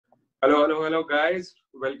Hello, guys.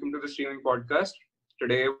 Welcome to the streaming podcast.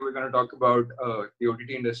 Today, we're going to talk about the OTT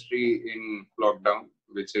industry in lockdown,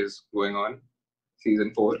 which is going on,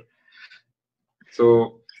 season 4.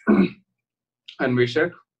 So,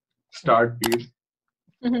 Anvishak, start, please.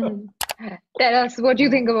 Tell us what you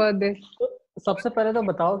think about this. सबसे पहले तो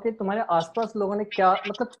बताओ कि तुम्हारे आसपास लोगों ने क्या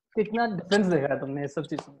मतलब कितना डिफरेंस देखा है तुमने इस सब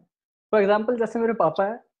चीजों में. फॉर एग्जांपल जैसे मेरे पापा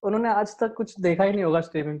है, उन्होंने आज तक कुछ देखा ही नहीं होगा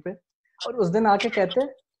स्ट्रीमिंग पे, और उस दिन आके कहते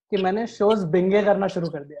कि मैंने शोज बिंगे करना शुरू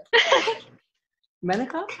कर दिया. मैंने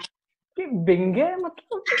कहा कि बिंगे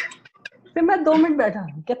मतलब, फिर मैं 2 मिनट बैठा,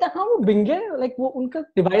 कहते हाँ वो बिंगे, लाइक वो उनका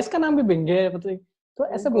डिवाइस का नाम भी बिंगे है, मतलब तो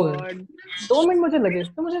ऐसे बोल रहे. 2 मिनट मुझे लगे,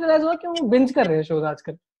 तो मुझे रियलाइज हुआ कि वो बिंज कर रहे हैं शोज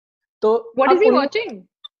आजकल. तो व्हाट इज ही वाचिंग?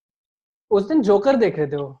 उस दिन जोकर देख रहे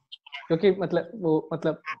थे वो, क्योंकि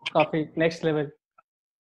मतलब काफी नेक्स्ट लेवल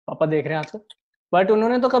पापा देख रहे हैं आजकल. बट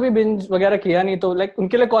उन्होंने तो कभी बिंज वगैरह किया नहीं, तो लाइक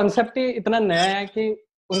उनके लिए कॉन्सेप्ट ही इतना नया है कि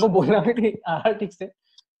उनको बोलना भी नहीं आ रहा ठीक से.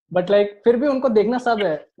 बट लाइक फिर भी उनको देखना सब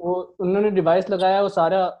है. वो उन्होंने डिवाइस लगाया, वो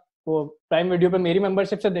सारा वो प्राइम वीडियो पे मेरी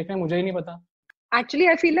मेंबरशिप से देख रहे हैं, मुझे ही नहीं पता. Actually,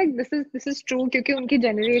 I feel like this is true क्योंकि उनकी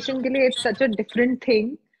generation के लिए it's such a different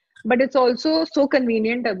thing, but it's also so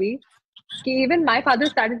convenient अभी कि even my father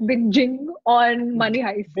started binging on Money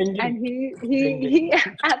Heist and he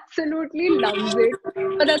absolutely loves it.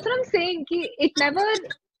 But that's what I'm saying कि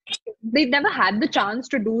they never had the chance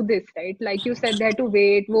to do this, right? Like you said, they had to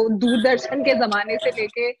wait. वो दूरदर्शन के ज़माने से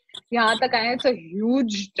लेके यहाँ तक आए, it's a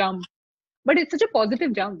huge jump, but it's such a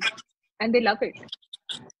positive jump and they love it.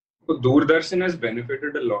 So Doordarshan has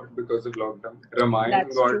benefited a lot because of lockdown.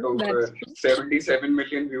 Ramayana got over 77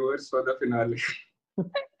 million viewers for the finale.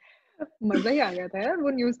 मजा ही आ गया था यार वो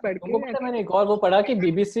news पढ़ के. मैंने एक और वो पढ़ा कि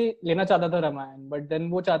बीबीसी लेना चाहता था रामायण, बट देन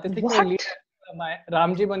वो चाहते थे कि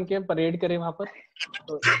राम जी बन के परेड करे वहां पर.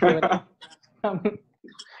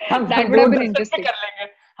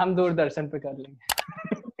 हम दूरदर्शन पे कर लेंगे.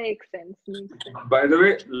 Makes sense. By the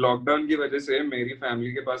way, lockdown की वजह से मेरी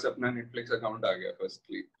फैमिली के पास अपना नेटफ्लिक्स अकाउंट आ गया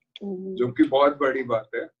फर्स्टली, जो कि बहुत बड़ी बात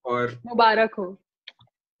है. और मुबारक हो.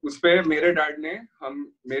 उसपे मेरे डैड ने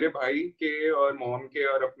मेरे भाई के और मॉम के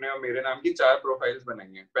और अपने और मेरे नाम की 4 प्रोफाइल्स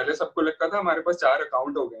बनाई हैं. पहले सबको लगता था हमारे पास 4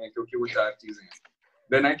 अकाउंट हो गए हैं क्योंकि वो 4 चीजें हैं.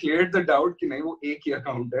 Then I cleared the doubt कि नहीं, वो एक ही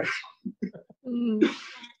अकाउंट है.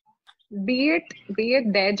 Be it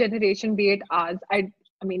their generation, be it ours, I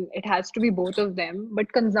mean it has to be both of them,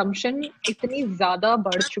 but consumption इतनी ज़्यादा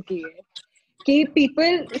बढ़ चुकी है कि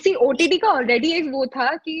people see OTT का already एक वो था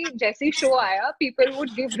कि जैसे ही शो आया people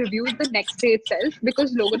would give reviews the next day itself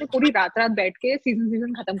because लोगों ने पूरी रात बैठ के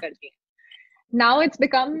सीजन खत्म कर दिए. Now it's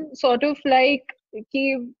become sort of like कि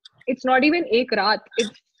it's not even एक रात,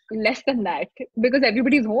 it's less than that because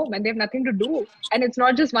everybody's home and they have nothing to do and it's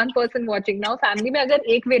not just one person watching. Now family में अगर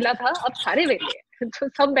एक वेला था, अब सारे वेले हैं, तो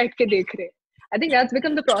सब बैठ के देख रहे हैं. I think that's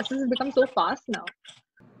become the process has become so fast now.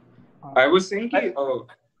 I was saying कि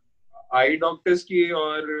आई डॉक्टर्स की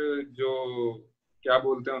और जो क्या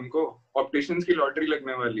बोलते हैं उनको ऑप्टिशियंस की लॉटरी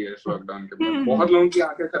लगने वाली है इस लॉकडाउन के बाद. बहुत लोगों की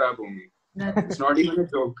आंखें खराब होंगी. It's not even a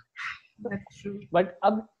joke. That's true. But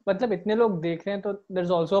अब मतलब इतने लोग देख रहे हैं तो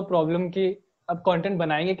there's also a problem कि अब कंटेंट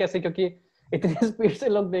बनाएंगे कैसे, क्योंकि इतनी स्पीड से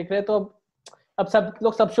लोग देख रहे हैं. तो अब सब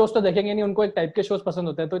लोग सब शोज तो देखेंगे नहीं, उनको एक टाइप के शोज पसंद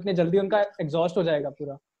होते हैं, तो इतने जल्दी उनका एग्जॉस्ट हो जाएगा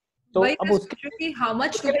पूरा. तो अब उसके how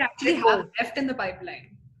much do they actually have left in the pipeline?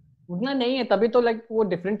 उतना नहीं है, तभी तो लाइक वो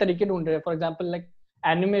डिफरेंट तरीके ढूंढ रहे हैं. For example like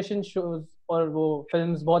animation shows और वो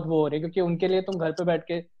फिल्म्स बहुत वो हो रहे हैं क्योंकि उनके लिए तुम घर पे बैठ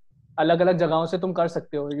के अलग अलग जगहों से तुम कर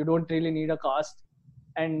सकते हो. You don't really need a cast.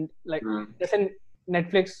 And like जैसे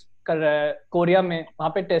नेटफ्लिक्स कर रहा है कोरिया में, वहाँ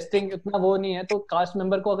पे टेस्टिंग इतना वो नहीं है, तो कास्ट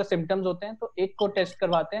मेंबर को अगर सिम्टम्स होते हैं तो एक को टेस्ट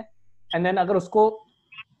करवाते हैं एंड देन अगर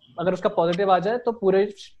उसका पॉजिटिव आ जाए तो पूरे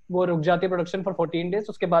वो रुक जाती है प्रोडक्शन फॉर 14 डेज.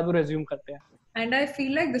 उसके बाद वो रिज्यूम करते हैं. And I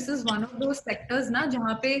feel like this is one of those sectors ना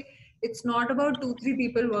जहाँ पे it's not about 2-3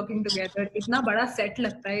 people working together. इतना बड़ा सेट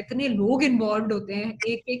लगता है, इतने लोग इन्वॉल्व होते हैं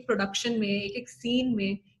एक प्रोडक्शन में, एक सीन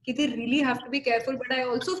में, कि they really have to be careful. But I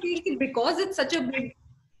also feel कि because it's such a big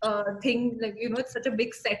thing, like you know, it's such a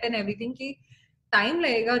big set and everything, कि time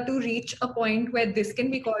लगेगा to reach a point where this can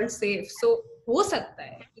be called safe. So हो सकता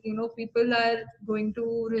है, you know, people are going to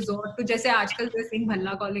resort to जैसे आजकल Singh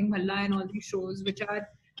Bhalla, Calling Bhalla and all these shows which are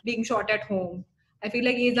being shot at home. I feel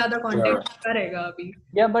like ये ज़्यादा content करेगा अभी.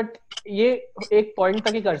 Yeah, but ये एक पॉइंट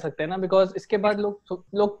तक ही कर सकते हैं ना, बिकॉज इसके बाद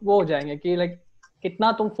लोग वो हो जाएंगे कि लाइक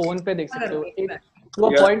कितना तुम फोन पे देख सकते हो. वो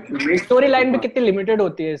पॉइंट स्टोरी लाइन भी कितनी लिमिटेड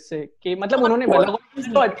होती है इससे कि मतलब उन्होंने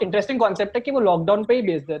तो इंटरेस्टिंग कॉन्सेप्ट है कि वो लॉकडाउन पे ही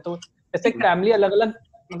बेस्ड है. तो जैसे फैमिली अलग अलग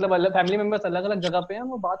मतलब फैमिली मेंबर्स अलग अलग जगह पे हैं,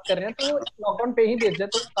 वो बात कर रहे हैं, तो लॉकडाउन पे ही बेस्ड है.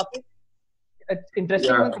 तो काफी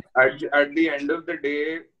interesting. At the end of the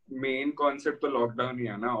day, main concept तो लॉकडाउन ही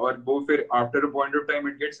है ना, और वो फिर after a point of time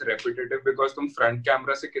it gets repetitive because तुम फ्रंट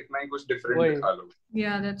कैमरा से कितना ही कुछ डिफरेंट दिखा लो.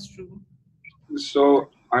 Yeah, that's true. So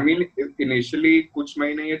I mean initially कुछ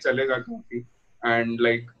महीने ये चलेगा काफी, and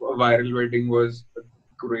like Viral Wedding was a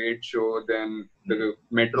great show. Then the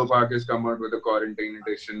Metro Park has come out with a quarantine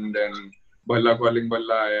edition. Then Balla Calling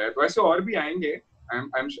Balla आया है, तो ऐसे और भी आएंगे.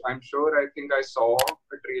 I'm sure. I think I saw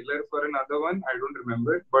a trailer for another one. I don't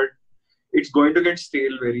remember, but it's going to get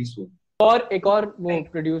stale very soon. और एक और वो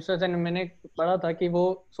प्रोड्यूसर्स एंड मैंने पढ़ा था कि वो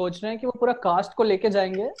सोच रहे हैं कि वो पूरा कास्ट को लेके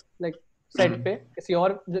जाएंगे लाइक सेट पे किसी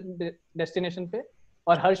और डेस्टिनेशन पे,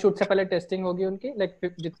 और हर शूट से पहले टेस्टिंग होगी उनकी, लाइक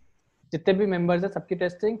जितने भी मेंबर्स हैं सबकी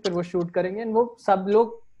टेस्टिंग, फिर वो शूट करेंगे एंड वो सब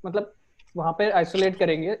लोग मतलब वहां पे आइसोलेट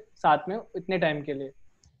करेंगे साथ में इतने टाइम के लिए.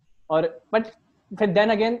 और बट फिर देन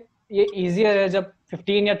अगेन ये इजियर है जब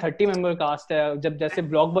 15 या 30 मेंबर कास्ट है, जब जैसे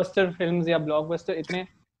ब्लॉकबस्टर फिल्म्स या ब्लॉकबस्टर इतने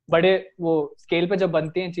बड़े वो स्केल पे जब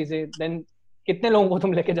बनती हैं चीजें, देन कितने लोगों को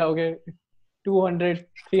तुम लेके जाओगे?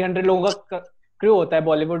 200-300 लोगों का क्रू होता है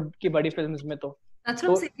बॉलीवुड की बड़ी फिल्म्स में. तो That's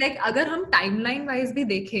what I'm saying. Like अगर हम टाइमलाइन वाइज भी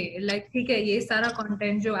देखें, like ठीक है ये सारा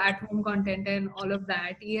कंटेंट जो एट होम कंटेंट है ऑल ऑफ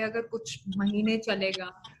दैट, ये अगर कुछ महीने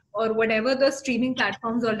चलेगा, और whatever the streaming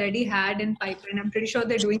platforms already had in pipeline, I'm pretty sure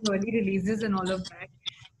they're doing early releases and all of that.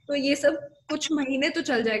 तो ये सब कुछ महीने तो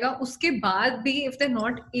चल जाएगा. उसके बाद भी if they're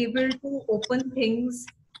not able to open things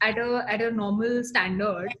at a normal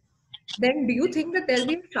standard, then do you think that there'll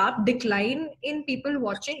be a sharp decline in people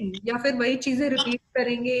watching, या फिर वही चीजें रिपीट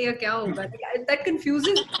करेंगे या क्या होगा? That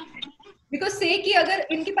confuses me. Because say कि अगर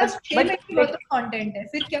इनके पास 6 महीने worth of content है,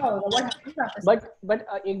 फिर क्या होगा? What happens after that?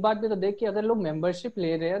 But एक बात भी तो देख कि अगर लोग मेंबरशिप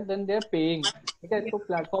ले रहे हैं देन दे आर पेइंग, ठीक है, तो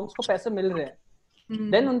प्लेटफॉर्म्स को पैसे मिल रहे हैं,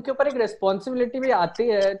 देन उनके ऊपर एक रिस्पांसिबिलिटी भी आती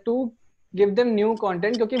है to give them new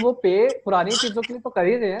content, क्योंकि वो पे पुरानी चीजों के लिए तो कर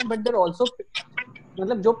ही रहे हैं, बट देर आल्सो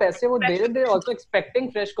मतलब जो पैसे वो दे रहे हैं आल्सो एक्सपेक्टिंग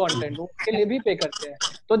फ्रेश कंटेंट, वो उसके लिए भी पे करते हैं.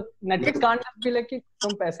 तो नेटफ्लिक्स कांट बी लाइक कि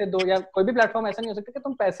तुम पैसे दो, या कोई भी प्लेटफॉर्म ऐसा नहीं हो सकता कि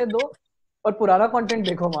तुम पैसे दो और पुराना कंटेंट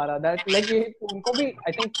देखो हमारा. दैट लाइक ये उनको भी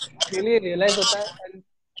आई थिंक रियली रियलाइज होता है, एंड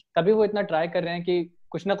तभी वो इतना ट्राई कर रहे हैं कि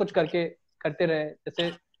कुछ ना कुछ करके करते रहे. जैसे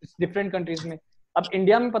डिफरेंट कंट्रीज में, अब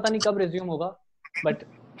इंडिया में पता नहीं कब रिज्यूम होगा, बट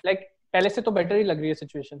लाइक पहले से तो बेटर ही लग रही है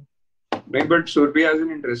सिचुएशन. नहीं, but Surabhi has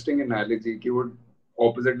an interesting analogy कि वो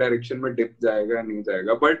ऑपोजिट डायरेक्शन में डिप जाएगा या नहीं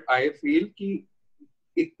जाएगा, बट आई फील कि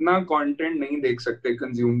इतना कंटेंट नहीं देख सकते,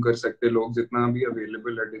 कंज्यूम कर सकते लोग जितना भी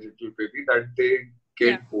अवेलेबल है डिजिटल पे भी, that they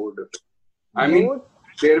get bored. I mean,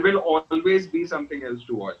 there will always be something else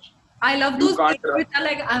to watch. I love those people which are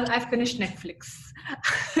like, I've finished Netflix.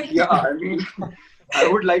 Yeah, I mean, I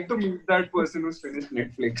would like to meet that person who's finished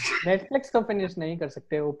Netflix. Netflix का finish नहीं कर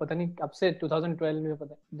सकते, वो पता नहीं कब से 2012 में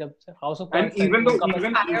पता जब से House of Cards. And even though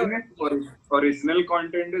if original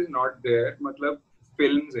content is not there, मतलब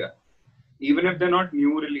films yeah, even if they're not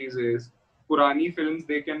new releases, पुरानी films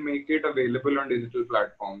they can make it available on digital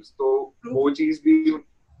platforms. तो वो चीज भी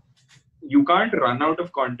you can't run out of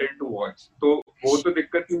content to watch, तो वो तो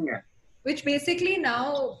दिक्कत नहीं है. Which basically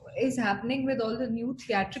now is happening with all the new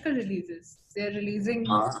theatrical releases. They're releasing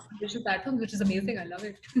digital platforms, which is amazing. I love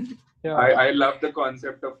it. Yeah. I love the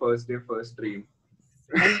concept of first day first stream.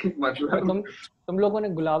 मतलब तुम लोगों ने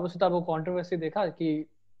गुलाबो से वो controversy देखा कि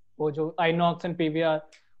वो जो आइनॉक्स एंड पीवीआर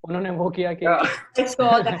उन्होंने वो किया कि I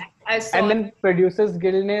saw that. And then producers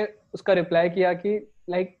guild ने उसका रिप्लाई किया कि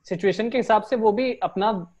लाइक सिचुएशन के हिसाब से वो भी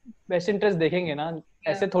अपना बेस्ट इंटरेस्ट देखेंगे ना,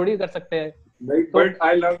 ऐसे थोड़ी कर सकते हैं. But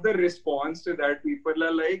I love the response to that. People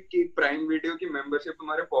are like कि प्राइम वीडियो की मेंबरशिप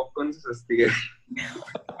हमारे पॉपकॉर्न से सस्ती है.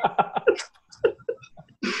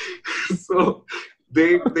 So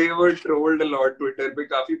they were trolled a lot. Twitter पे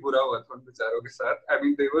काफी बुरा हुआ था उन बेचारों के साथ. I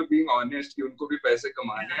mean, they were being honest कि उनको भी पैसे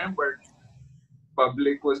कमाने हैं, but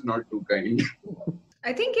public was not too kind.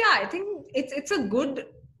 I think it's a good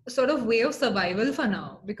sort of way of survival for now,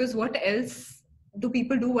 because what else do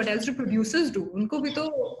people do? What else do producers do? उनको भी तो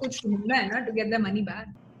कुछ ढूंढना है ना to get their money back.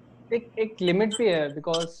 एक limit भी है,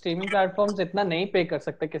 बिकॉज स्ट्रीमिंग प्लेटफॉर्म्स इतना नहीं पे कर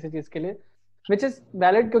सकते किसी चीज के लिए, विच इज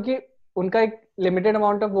वैलिड, क्योंकि उनका एक लिमिटेड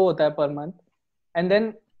अमाउंट ऑफ वो होता है पर मंथ. एंड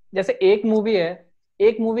देन जैसे एक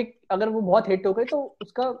मूवी अगर वो बहुत हिट हो गई तो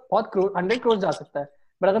उसका बहुत 100 करोड़ जा सकता है,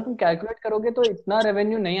 बट अगर तुम कैलकुलेट करोगे तो इतना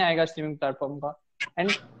रेवेन्यू नहीं आएगा स्ट्रीमिंग प्लेटफॉर्म का.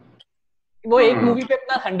 एंड वो एक मूवी पे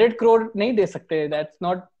इतना 100 करोड़ नहीं दे सकते. That's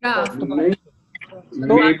not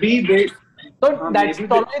Maybe they. So that's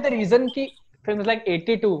probably the reason कि films like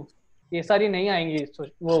 82 ये सारी नहीं आएंगी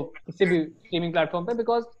वो किसी भी स्ट्रीमिंग प्लेटफॉर्म पे,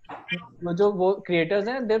 बिकॉज वो क्रिएटर्स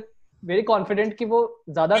हैं they're very confident कि वो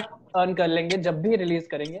ज्यादा अर्न कर लेंगे जब भी रिलीज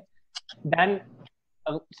करेंगे देन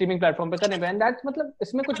स्ट्रीमिंग प्लेटफॉर्म पे करने पे. एंड दैट्स मतलब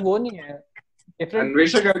इसमें कुछ वो नहीं है different.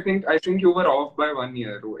 Anveshak, I think you were off by 1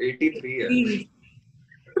 year. 83 है.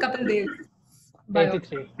 Kapil Dev. Bio.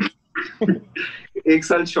 83 एक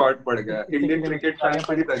साल शॉर्ट पड़ गया. इसी के इंडियन लिए क्रिकेट गालियां फैंस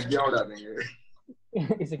पूरी धज्जियां उड़ा देंगे.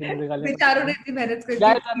 इसी के लिए गालियां बेचारों ने इतनी मेहनत कर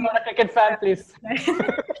Guys, I'm not a cricket fan, please.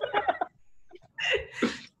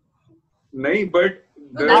 नहीं, but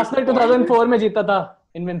Arsenal 2004 में जीता था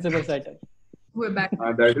Invincible title. We're back.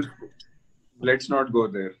 that is, let's not go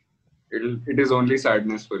there. It is only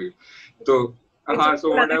sadness for you. So हाँ, so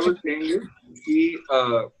what I was saying is कि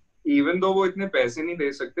even though वो इतने पैसे नहीं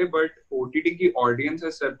दे सकते, but OTT की audience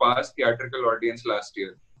has surpassed theatrical audience last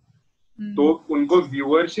year. तो उनको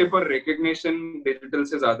viewership और recognition digital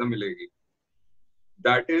से ज्यादा मिलेगी.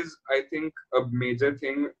 That is, I think, a major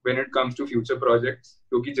thing when it comes to future projects.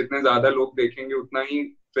 क्योंकि जितने ज्यादा लोग देखेंगे उतना ही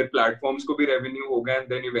फिर platforms को भी revenue होगा,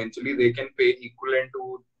 and then eventually they can pay equivalent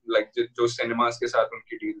to like जो cinemas के साथ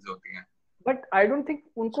उनकी deals होती हैं. But I don't think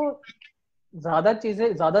उनको ज्यादा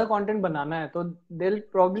चीजें ज्यादा कंटेंट बनाना है तो they'll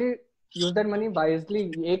probably use that money wisely.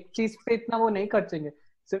 एक चीज पे इतना वो नहीं खर्चेंगे.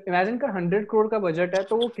 सिर्फ इमेजिन कर 100 करोड़ का बजट है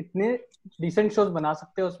तो वो कितने डिसेंट शोज बना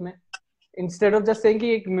सकते हैं उसमें, इंस्टेड ऑफ जस्ट सेइंग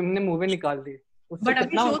कि एक हमने मूवी निकाल दी. बट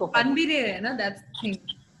अभी शो बन भी रहे हैं ना, दैट्स द थिंग.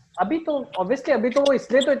 अभी तो ऑब्वियसली अभी तो वो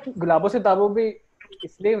इसलिए तो गुलाबों से ताबो भी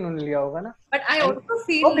इसलिए उन्होंने लिया होगा ना. बट आई आल्सो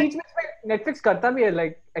फील वो बीच में नेटफ्लिक्स करता भी है,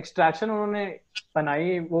 लाइक एक्सट्रैक्शन उन्होंने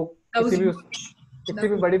बनाई, वो किसी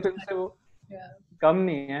भी बड़ी फिल्म से वो कम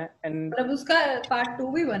नहीं है. एंड अब उसका पार्ट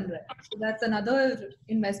 2 भी बन रहा है, so that's another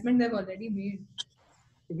investment they have already made.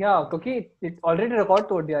 या क्योंकि इट ऑलरेडी रिकॉर्ड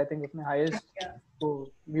तोड़ दिया आई थिंक अपने हाईएस्ट वो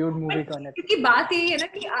व्यूड मूवी का नेट. क्योंकि बात यही है ना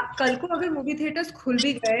कि कल को अगर मूवी थिएटर्स खुल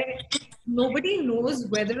भी गए, nobody knows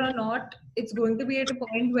whether or not it's going to be at a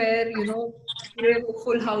point where you know वो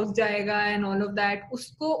full house जाएगा and all of that.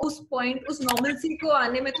 उसको उस point उस normalcy को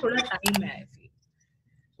आने में थोड़ा time है. I feel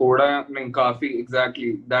थोड़ा नहीं, काफी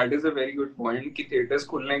exactly. That is a very good point कि theaters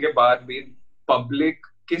खुलने के बाद भी public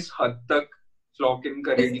किस हद तक flock in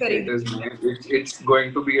करेगी theaters में. It's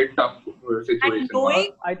going to be a tough situation.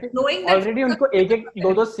 And I think knowing that already उनको एक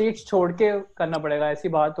दो सीट्स छोड़ के करना पड़ेगा. ऐसी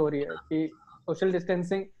बात हो रही है कि सोशल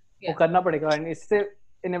डिस्टेंसिंग वो करना पड़ेगा, एंड इससे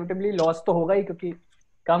इनएविटेबली लॉस तो होगा ही क्योंकि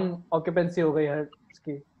कम ऑक्यूपेंसी हो गई है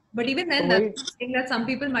इसकी. But even then, that's the thing that some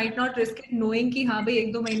people might not risk it, knowing कि हाँ भाई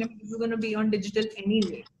 1-2 महीने में this is going to be on digital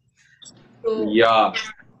anyway. So yeah,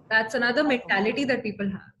 that's another mentality that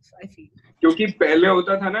people have, I feel. क्योंकि पहले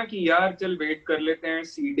होता था ना कि यार चल वेट कर लेते हैं,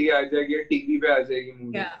 सीडी आ जाएगी, टीवी पे आ जाएगी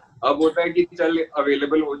मूवी. अब होता है कि चल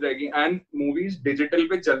अवेलेबल हो जाएगी, एंड मूवीज डिजिटल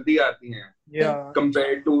पे जल्दी आती हैं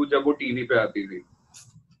कंपेयर टू जब वो टीवी पे आती थी.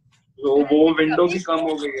 तो वो विंडो भी कम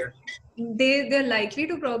हो गई है. They're likely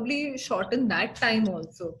to probably shorten that time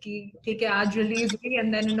also. कि ठीक है आज release हुई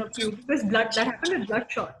and then in a few because that happened with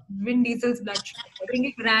Bloodshot, Vin Diesel's Bloodshot. I think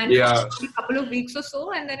it ran for a couple of weeks or so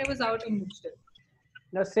and then it was out in digital.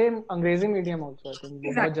 The same अंग्रेजी medium also I think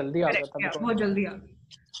बहुत जल्दी आ गया था. बहुत जल्दी आ गई.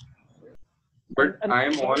 But I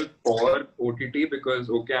am all for OTT because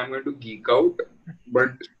okay, I'm going to geek out.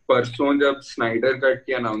 But परसों जब स्नाइडर कट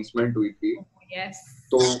की announcement हुई थी, yes.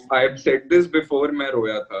 तो I've said this before, मैं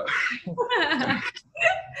रोया था.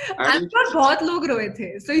 I'm sure बहुत लोग रोए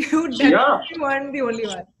थे. So you definitely weren't the only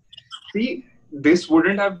one. See, this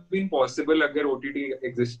wouldn't have been possible अगर OTT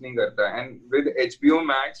exist नहीं करता. And with HBO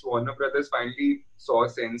Max, Warner Brothers finally saw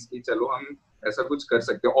sense कि चलो हम ऐसा कुछ कर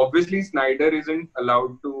सकते हैं. Obviously, Snyder isn't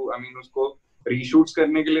allowed to. I mean, उसको reshoots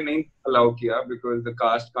करने के लिए नहीं allow किया because the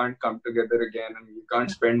cast can't come together again and you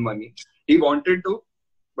can't spend money. He wanted to,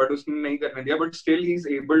 but उसने नहीं करने दिया. But still, he's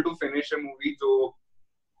able to finish a movie जो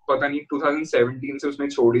पता नहीं 2017 से उसने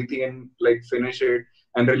छोड़ी थी and like finish it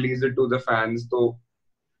and release it to the fans. तो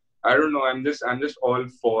I don't know. I'm just all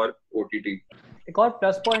for OTT. एक और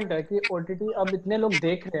प्लस पॉइंट है कि OTT अब इतने लोग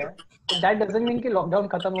देख रहे हैं, दैट डजंट मीन कि लॉकडाउन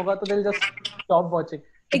खत्म होगा तो they'll just stop watching.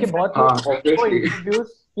 क्योंकि बहुत लोग को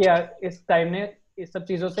इंट्रोड्यूस किया इस टाइम ने इस सब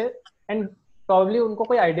चीजों से, एंड प्रॉब्ली उनको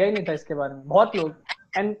कोई आइडिया ही नहीं था इसके बारे में बहुत लोग.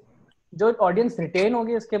 एंड जो ऑडियंस रिटेन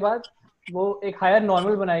होगी इसके बाद वो एक हायर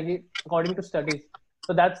नॉर्मल बनाएगी according to studies.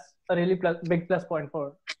 So that's a really big plus point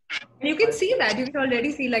for. And you can see that. You can already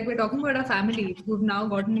see, like we're talking about a family who've now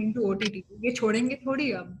gotten into OTT. ये छोड़ेंगे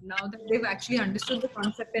थोड़ी अब. Now that they've actually understood the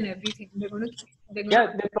concept and everything,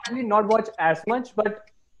 they'll probably not watch as much, but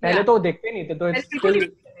पहले तो देखते नहीं थे तो it's still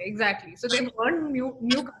exactly. So they've earned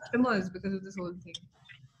new customers because of this whole thing,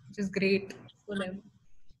 which is great for them.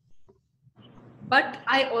 But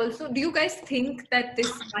I also, do you guys think that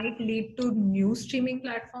this might lead to new streaming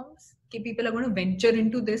platforms? That people are going to venture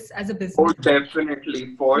into this as a business? Oh, definitely,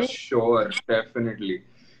 for sure, definitely.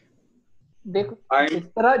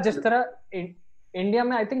 देखो जिस तरह India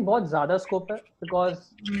में I think बहुत ज्यादा scope है because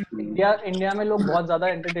India में लोग बहुत ज्यादा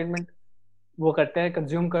एंटरटेनमेंट वो करते हैं,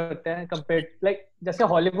 कंज्यूम करते हैं कंपेयर लाइक जैसे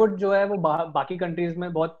हॉलीवुड जो है वो बाकी कंट्रीज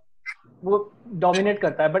में बहुत वो डोमिनेट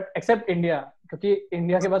करता है, बट एक्सेप्ट इंडिया, क्योंकि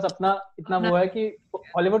इंडिया के पास अपना इतना वो है कि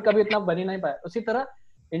हॉलीवुड कभी इतना बन ही नहीं पाया। उसी तरह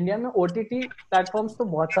इंडिया में ओटीटी प्लेटफॉर्म्स तो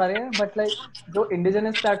बहुत सारे हैं, बट लाइक जो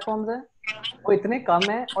इंडिजिनस प्लेटफॉर्म्स हैं वो इतने कम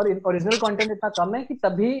है और ओरिजिनल कंटेंट इतना कम है कि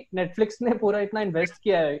तभी नेटफ्लिक्स ने पूरा इतना इन्वेस्ट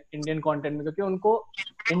किया है इंडियन कंटेंट में, क्योंकि उनको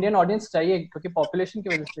इंडियन ऑडियंस चाहिए क्योंकि पॉपुलेशन की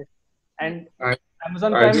वजह से। And I,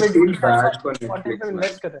 Amazon I prime just video feel bad for content Netflix, में man.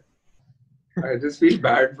 इन्वेस्ट कर रहे हैं। I just feel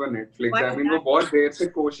bad for Netflix. Why I mean, is वो that? बहुत देर से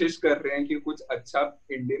कोशिश कर रहे हैं कि कुछ अच्छा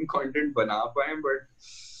इंडियन कंटेंट बना पाए, but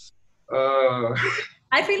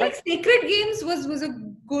I feel like Sacred Games was a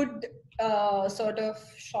good sort of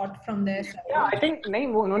shot from their side. I think नहीं,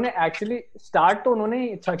 वो उन्होंने एक्चुअली स्टार्ट तो उन्होंने ही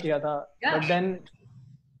अच्छा किया था, Yeah. बट देन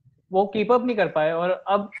वो कीप अप नहीं कर पाए। और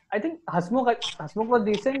अब I think Hasmukh was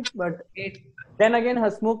decent, but Great. Then again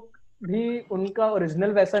हसमुख भी उनका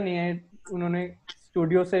ओरिजिनल वैसा नहीं है, उन्होंने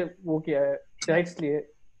स्टूडियो से वो किया है, राइट्स लिए।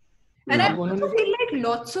 And I अब also उन्होंने feel like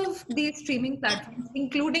lots of these streaming platforms,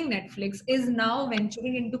 including Netflix, is now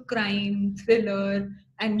venturing into crime, thriller,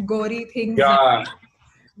 and gory things yeah,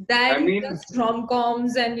 than I mean, just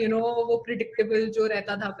rom-coms and वो predictable जो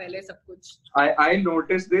रहता था पहले सब कुछ. I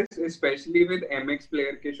noticed this especially with MX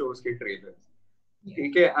Player के shows के trailers. Yeah.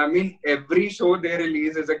 ठीक है, I mean, every show they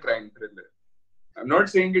release is a crime thriller. I'm not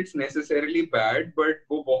saying it's necessarily bad, but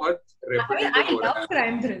वो बहुत I mean, repetitive I हो रहा love है.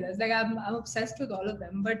 crime thrillers. Like I'm obsessed with all of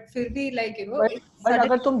them. But फिर भी like but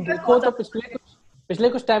अगर तुम देखो तो पिछले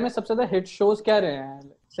कुछ टाइम में सबसे ज्यादा हिट शोज क्या रहे हैं?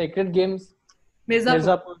 Sacred games,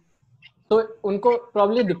 Mirzapur. तो उनको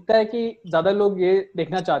प्रॉब्ली दिखता है कि ज्यादा लोग ये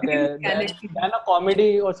देखना चाहते हैं,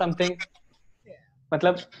 कॉमेडी और समथिंग।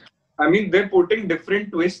 मतलब I mean, they're putting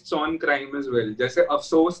different twists on crime as well. जैसे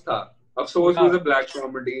अफसोस था, अफसोस was a black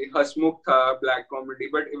comedy, हसमुख था black comedy,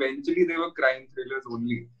 but eventually they were crime thrillers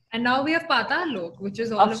only. And now we have Patal Lok, which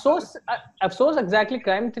is all अफसोस exactly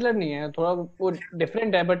crime thriller नहीं है, थोड़ा वो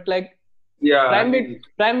डिफरेंट है, but like Yeah,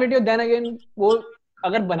 prime video then again वो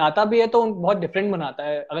अगर बनाता भी है तो बहुत डिफरेंट बनाता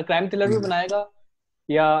है। अगर क्राइम थ्रिलर भी बनाएगा,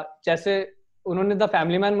 या जैसे उन्होंने द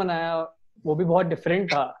फैमिली मैन बनाया, वो भी बहुत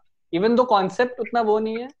डिफरेंट था। इवन दो कॉन्सेप्ट उतना वो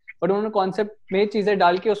नहीं है, बट उन्होंने कॉन्सेप्ट में चीजें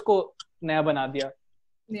डाल के उसको नया बना दिया।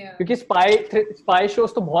 क्योंकि स्पाई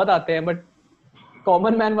शोज तो बहुत आते हैं, बट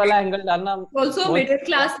कॉमन मैन वाला एंगल डालना also middle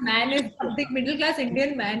class man is something, middle class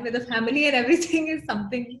Indian man with a family and everything is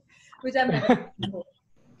something which I've never seen before.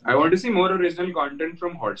 I want to see more original content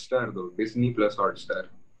from Hotstar though, Disney plus Hotstar,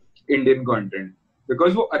 Indian content,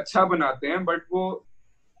 because वो अच्छा बनाते हैं, but वो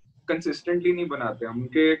consistently नहीं बनाते हैं।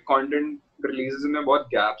 उनके content releases में बहुत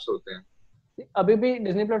gaps होते हैं। अभी भी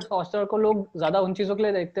डिज्नी प्लस हॉटस्टार को लोग ज्यादा उन चीजों के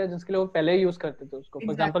लिए देखते हैं जिसके लिए वो पहले ही यूज करते थे उसको।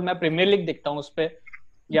 फॉर एग्जांपल मैं प्रीमियर लीग देखता हूँ उस पे,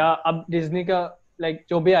 या अब डिज्नी का लाइक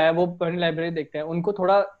जो भी आया वो पुरानी लाइब्रेरी देखते हैं। उनको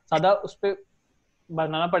थोड़ा ज्यादा उस पे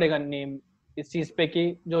बनाना पड़ेगा नेम इस चीज पे कि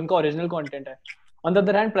जो उनका ओरिजिनल कंटेंट है। On the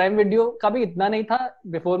other hand prime video का भी इतना नहीं था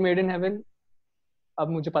बिफोर मेड इन हेवन। अब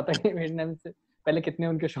मुझे पता नहीं मेड इन हेवन से पहले कितने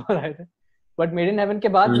उनके शो आए थे, बट मेड इन हेवन के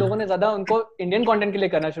बाद लोगों ने ज्यादा उनको इंडियन कंटेंट के लिए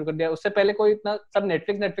करना शुरू कर दिया। उससे पहले कोई इतना सब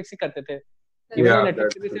नेटफ्लिक्स ही करते थे।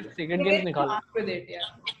 Netflix से सिर्फ Sacred Games निकाला।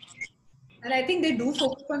 And I think they do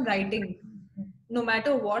focus on writing, no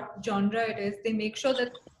matter what genre it is. They make sure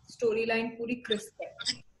that storyline पूरी crisp है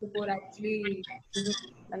before actually.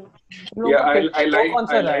 Yeah, I like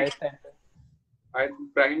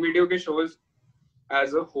Prime Video के shows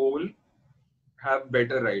as a whole have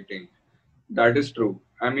better writing. That is true.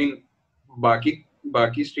 I mean,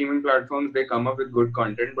 बाकी streaming platforms they come up with good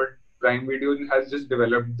content, but Prime Video has just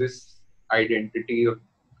developed this identity of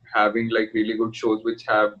having like really good shows which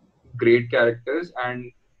have great characters, and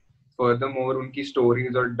furthermore unki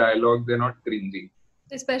stories or dialogue they're not cringy.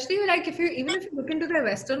 Especially like if you look into their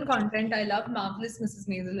Western content, I love Marvelous Mrs.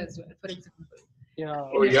 Maisel as well, for example.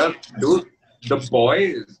 Yeah. Oh yeah, dude, The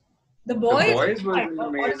Boys. The Boys was an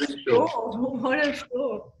amazing show. What a show!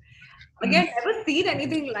 Again, never seen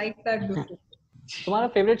anything like that before. तुम्हारा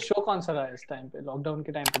favourite show कौन सा रहा है इस time पे, lockdown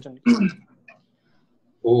के time पे जो निकला?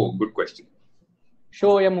 Oh, good question. शो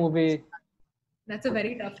या movie? That's a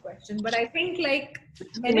very tough question, but I think like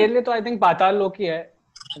मेरे लिए तो I think पाताल लोक ही है।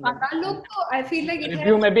 पाताल लोक तो I feel like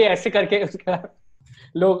रिव्यू में भी ऐसे करके उसका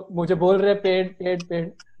लोग मुझे बोल रहे पेड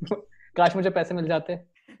काश मुझे पैसे मिल जाते,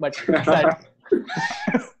 बट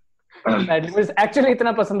sadly मुझे एक्चुअली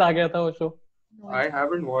इतना पसंद आ गया था वो शो। I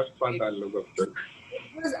haven't watched पाताल लोक अब तक।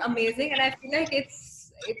 It was amazing, and I feel like it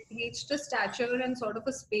reached a stature and sort of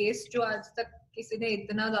a space जो आज तक किसी ने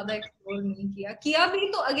इतना ज्यादा एक्सप्लोर नहीं किया भी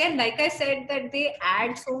तो again like I said that they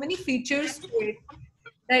add so many features to it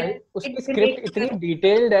that उसकी स्क्रिप्ट इतनी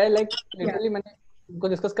डिटेल्ड है, लाइक लिटरली मैंने उनको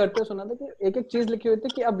डिस्कस करते हुए सुना था कि एक एक चीज लिखी हुई थी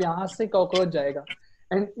कि अब यहाँ से कॉकरोच जाएगा,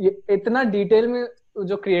 एंड ये इतना डिटेल में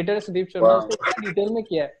जो क्रिएटर है सुदीप शर्मा उसने इतना डिटेल में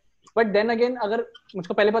किया है. बट देन अगेन अगर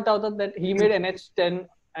मुझको पहले पता होता that he made NH10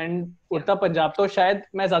 and उड़ता पंजाब, तो शायद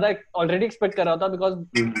मैं ज्यादा ऑलरेडी एक्सपेक्ट कर रहा था, because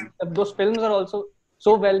those films are also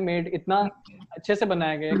so well made, इतना अच्छे से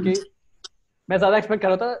बनाया गया कि मैं ज्यादा एक्सपेक्ट कर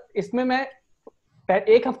रहा था. इसमें मैं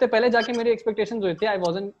एक हफ्ते पहले जाके मेरी एक्सपेक्टेशंस हुई थी,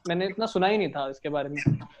 मैंने इतना सुना ही नहीं था इसके बारे में,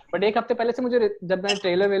 बट एक हफ्ते पहले से मुझे जब मैं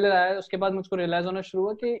ट्रेलर वेलर आया उसके बाद मुझको रियलाइज होना शुरू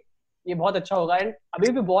हुआ कि ये बहुत अच्छा होगा. एंड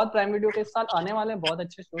अभी भी बहुत प्राइम वीडियो के साथ आने वाले हैं बहुत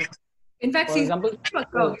अच्छे shows. In fact for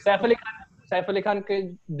example Saif Ali Khan के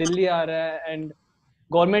दिल्ली आ रहा है एंड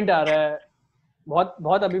गवर्नमेंट आ रहा है, बहुत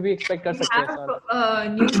बहुत अभी भी एक्सपेक्ट कर सकते हैं sir.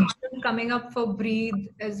 New season coming up for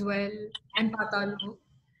breathe as well and पाताल लोक,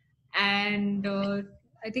 and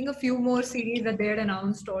I think a few more series that they had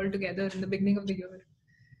announced all together in the beginning of the year,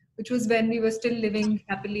 which was when we were still living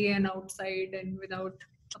happily and outside and without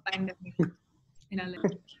a pandemic in our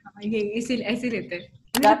life. ये ऐसे रहते हैं.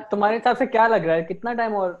 क्या तुम्हारे हिसाब से क्या लग रहा है, कितना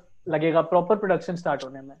टाइम और लगेगा प्रॉपर प्रोडक्शन स्टार्ट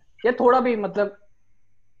होने में, या थोड़ा भी मतलब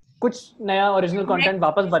कुछ नया ओरिजिनल कंटेंट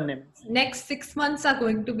वापस बनने में? Next 6 months are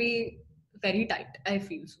going to be very tight, I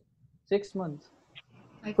feel so. 6 months?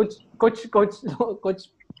 कुछ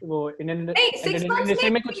वो इंडियन इंडस्ट्री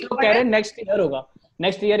में कुछ लोग कह रहे हैं नेक्स्ट ईयर होगा,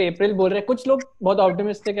 नेक्स्ट ईयर अप्रैल बोल रहे हैं. कुछ लोग बहुत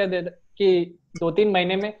ऑप्टिमिस्टिक है कि 2-3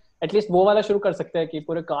 महीने में एटलीस्ट वो वाला शुरू कर सकते हैं कि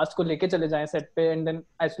पूरे कास्ट को लेके चले जाएं सेट पे एंड देन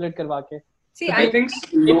आइसोलेट करवा के. I think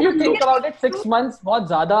if you think about it, 6 months बहुत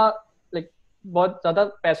ज्यादा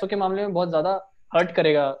पैसों के मामले में बहुत ज्यादा हर्ट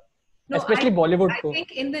करेगा, especially Bollywood को. I think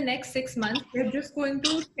in the next 6 months they're just going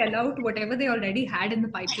to sell out whatever they already had in the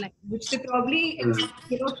pipeline, which they probably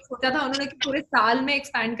सोचा था उन्होंने कि पूरे साल में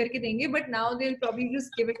expand करके देंगे, but now they'll probably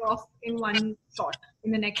just give it off in one shot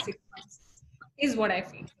in the next 6 months is what I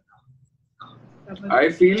feel. I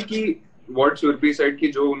feel कि what Surbi said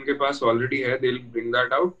कि जो उनके पास already है they'll bring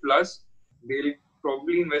that out, plus they'll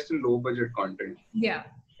probably invest in low budget content. Yeah.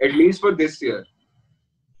 At least for this year.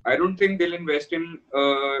 I don't think they'll invest in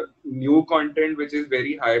new content which is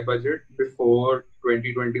very high budget before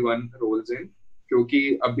 2021 rolls in, क्योंकि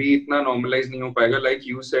अभी इतना normalize नहीं हो पाएगा. Like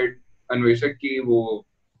you said, अन्वेषक कि वो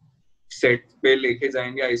set पे लेके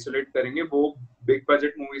जाएंगे, isolate करेंगे, वो big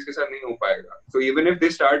budget movies के साथ नहीं हो पाएगा. So even if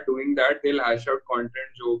they start doing that, they'll hash out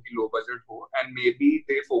content जो कि low budget हो, and maybe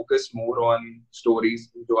they focus more on stories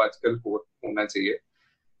जो आजकल होना चाहिए.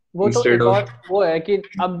 वो तो एक और वो है कि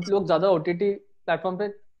अब लोग ज्यादा OTT प्लेटफॉर्म पे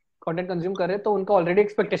कंटेंट कंज्यूम कर रहे हैं, तो उनका ऑलरेडी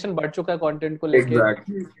एक्सपेक्टेशन बढ़ चुका है कंटेंट को लेके.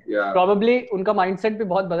 प्रोबेबली उनका माइंडसेट भी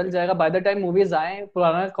बहुत बदल जाएगा बाय द टाइम मूवीज आए,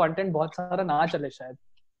 पुराना कंटेंट बहुत सारा ना चले शायद,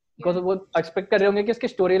 बिकॉज वो एक्सपेक्ट कर रहे होंगे कि इसकी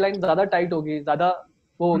स्टोरी लाइन ज्यादा टाइट होगी, ज्यादा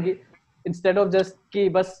वो होगी, इंस्टेड ऑफ जस्ट कि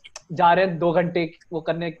बस जा रहे हैं 2 घंटे वो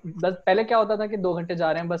करने. बस पहले क्या होता था कि 2 घंटे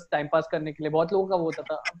जा रहे हैं बस टाइम पास करने के लिए, बहुत लोगों का वो होता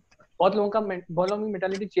था. बहुत लोगों की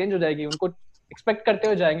मेंटालिटी चेंज हो जाएगी, उनको एक्सपेक्ट करते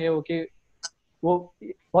हो जाएंगे वो कि वो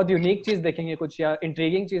बहुत यूनिक चीज देखेंगे कुछ या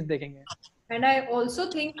इंट्रिगिंग चीज देखेंगे. And I also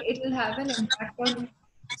think it will have an impact on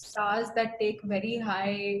stars that take very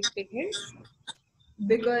high tickets,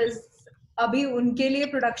 because अभी उनके लिए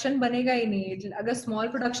प्रोडक्शन बनेगा ही नहीं. अगर स्मॉल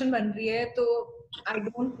प्रोडक्शन बन रही है तो I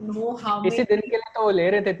don't know how इसी दिन के लिए तो वो ले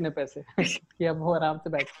रहे थे इतने पैसे कि अब वो आराम से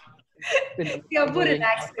बैठ कि अब वो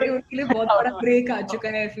रिलैक्स करें, उनके लिए बहुत बड़ा ब्रेक आ चुका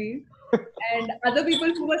है फिर. And other people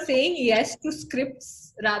who were saying yes to scripts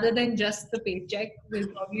rather than just the paycheck will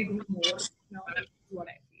probably do more now. That's what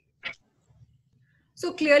I feel.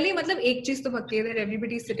 So clearly, मतलब एक चीज तो पक्की है that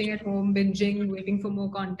everybody is sitting at home binging, waiting for more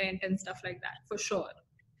content and stuff like that for sure.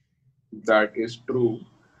 That is true.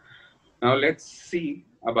 Now let's see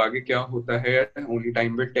अब आगे क्या होता है. Only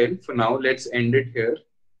time will tell. For now, let's end it here.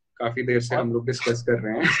 काफी देर से हम लोग discuss कर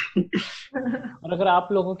रहे हैं. और अगर आप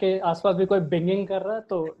लोगों के आसपास भी कोई बिंगिंग कर रहा है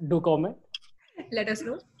तो do comment, let us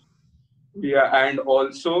know. Yeah, and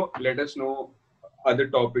also let us know other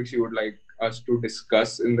topics you would like us to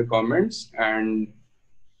discuss in the comments, and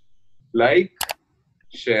like,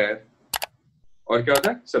 share, और क्या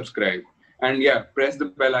होता है, subscribe, and yeah, press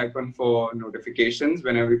the bell icon for notifications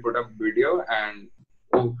whenever we put up video. And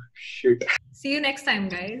oh shit, See you next time,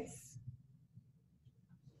 guys.